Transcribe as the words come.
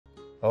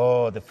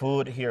Oh, the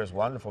food here is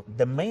wonderful.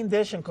 The main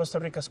dish in Costa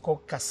Rica is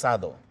called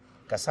casado.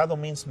 Casado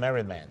means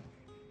married man.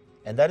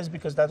 And that is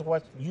because that's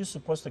what you're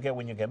supposed to get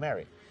when you get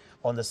married.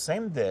 On the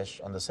same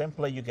dish, on the same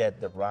plate, you get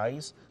the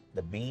rice,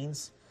 the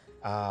beans,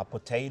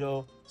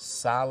 potato,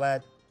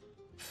 salad,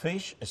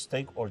 fish,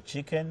 steak, or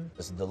chicken.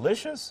 It's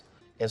delicious.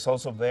 It's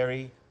also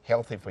very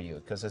healthy for you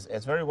because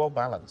it's very well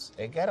balanced.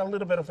 It got a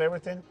little bit of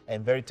everything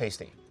and very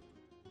tasty.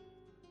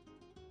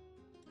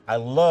 I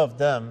love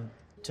them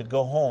to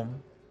go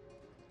home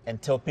and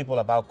tell people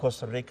about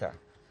Costa Rica,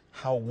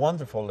 how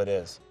wonderful it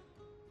is.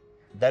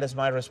 That is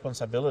my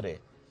responsibility.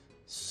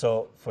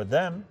 So for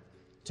them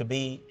to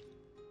be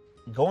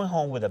going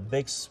home with a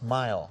big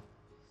smile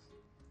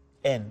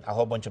and a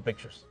whole bunch of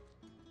pictures.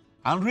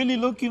 I'm really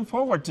looking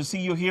forward to see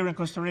you here in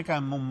Costa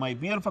Rica, my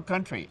beautiful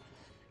country.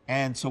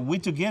 And so we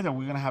together,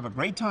 we're gonna have a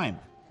great time.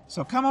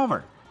 So come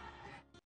over.